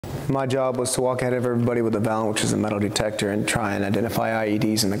My job was to walk ahead of everybody with a Vallon, which is a metal detector, and try and identify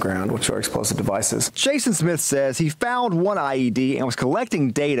IEDs in the ground, which are explosive devices. Jason Smith says he found one IED and was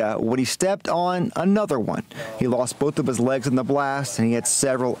collecting data when he stepped on another one. He lost both of his legs in the blast, and he had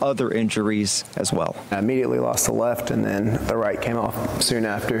several other injuries as well. I immediately lost the left, and then the right came off soon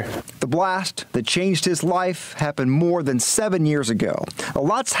after. The blast that changed his life happened more than 7 years ago. A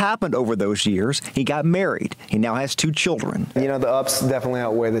lot's happened over those years. He got married. He now has 2 children. You know, the ups definitely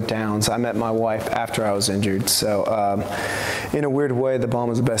outweigh the downs. I met my wife after I was injured, so in a weird way, the bomb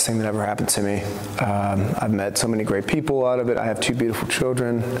was the best thing that ever happened to me. I've met so many great people out of it. I have 2 beautiful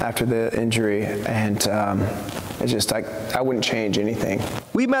children after the injury, and it's just, I wouldn't change anything.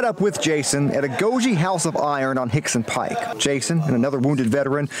 We met up with Jason at a Goji House of Iron on Hickson Pike. Jason and another wounded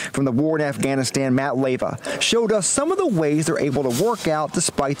veteran from the war in Afghanistan, Matt Leva, showed us some of the ways they're able to work out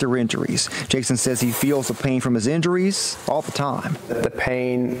despite their injuries. Jason says he feels the pain from his injuries all the time. The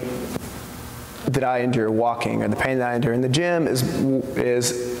pain that I endure walking, or the pain that I endure in the gym is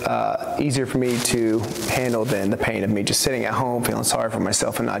easier for me to handle than the pain of me just sitting at home feeling sorry for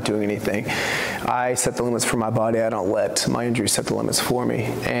myself and not doing anything. I set the limits for my body. I don't let my injuries set the limits for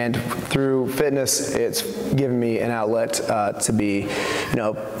me. And through fitness, it's given me an outlet to be,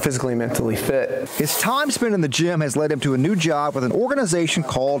 physically and mentally fit. His time spent in the gym has led him to a new job with an organization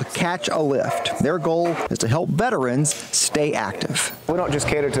called Catch a Lift. Their goal is to help veterans stay active. We don't just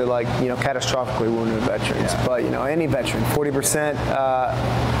cater to catastrophically wounded veterans, but any veteran, 40%,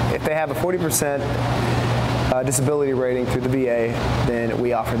 if they have a 40% disability rating through the VA, then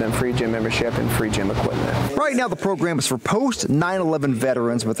we offer them free gym membership and free gym equipment. Right now the program is for post 9/11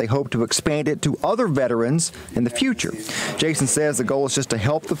 veterans, but they hope to expand it to other veterans in the future. Jason says the goal is just to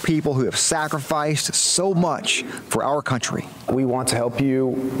help the people who have sacrificed so much for our country. We want to help you.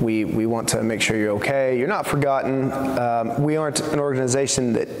 We want to make sure you're okay. You're not forgotten. We aren't an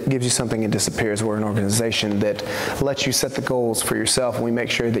organization that gives you something and disappears. We're an organization that lets you set the goals for yourself, and we make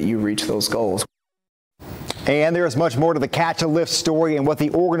sure that you reach those goals. And there is much more to the Catch a Lift story and what the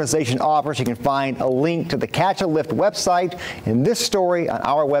organization offers. You can find a link to the Catch a Lift website in this story on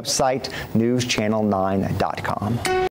our website, NewsChannel9.com.